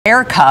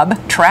Bear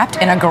cub trapped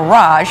in a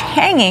garage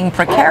hanging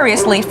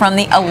precariously from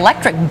the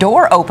electric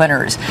door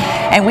openers.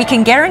 And we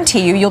can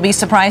guarantee you'll be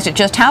surprised at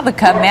just how the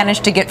cub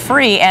managed to get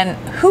free and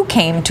who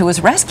came to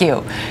his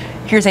rescue.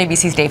 Here's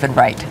ABC's David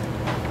Wright.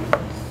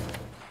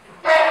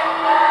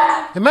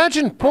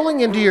 Imagine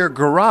pulling into your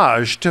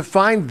garage to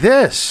find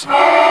this.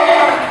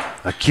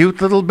 A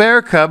cute little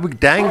bear cub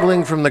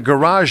dangling from the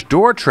garage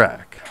door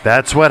track.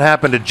 That's what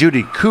happened to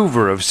Judy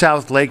Coover of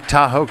South Lake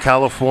Tahoe,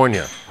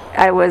 California.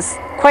 I was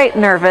quite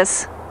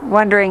nervous,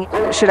 wondering,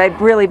 should I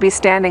really be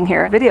standing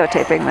here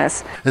videotaping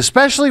this?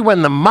 Especially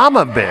when the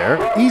mama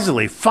bear,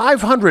 easily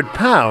 500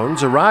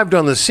 pounds, arrived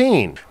on the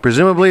scene,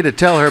 presumably to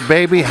tell her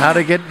baby how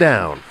to get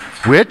down,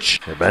 which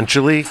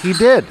eventually he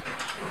did.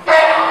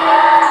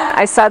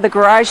 I saw the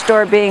garage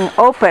door being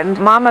opened.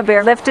 Mama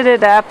bear lifted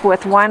it up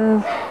with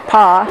one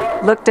paw,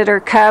 looked at her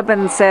cub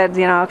and said,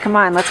 come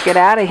on, let's get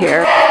out of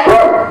here.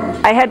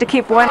 I had to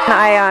keep one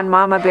eye on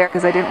Mama bear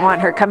because I didn't want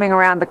her coming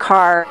around the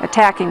car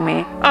attacking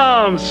me.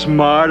 I'm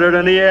smarter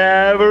than the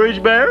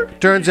average bear.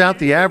 Turns out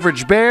the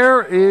average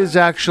bear is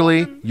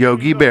actually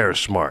Yogi Bear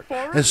smart.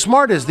 As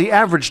smart as the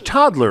average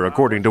toddler,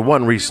 according to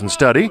one recent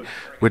study,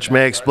 which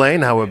may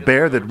explain how a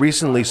bear that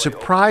recently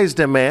surprised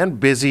a man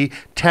busy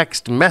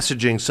text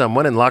messaging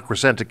someone in La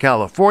Crescenta,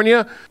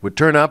 California, would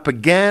turn up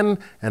again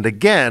and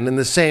again in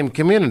the same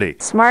community.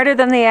 Smarter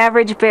than the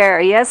average bear.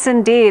 Yes,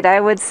 indeed,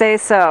 I would say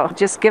so.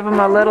 Just give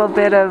them a little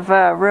bit of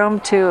room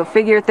to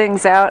figure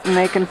things out and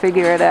they can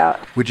figure it out.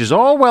 Which is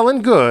all well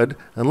and good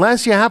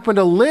unless you happen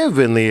to live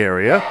in the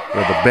area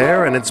where the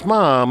bear and its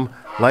mom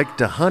like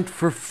to hunt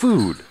for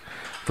food.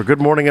 For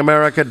Good Morning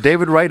America,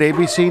 David Wright,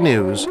 ABC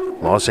News,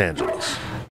 Los Angeles.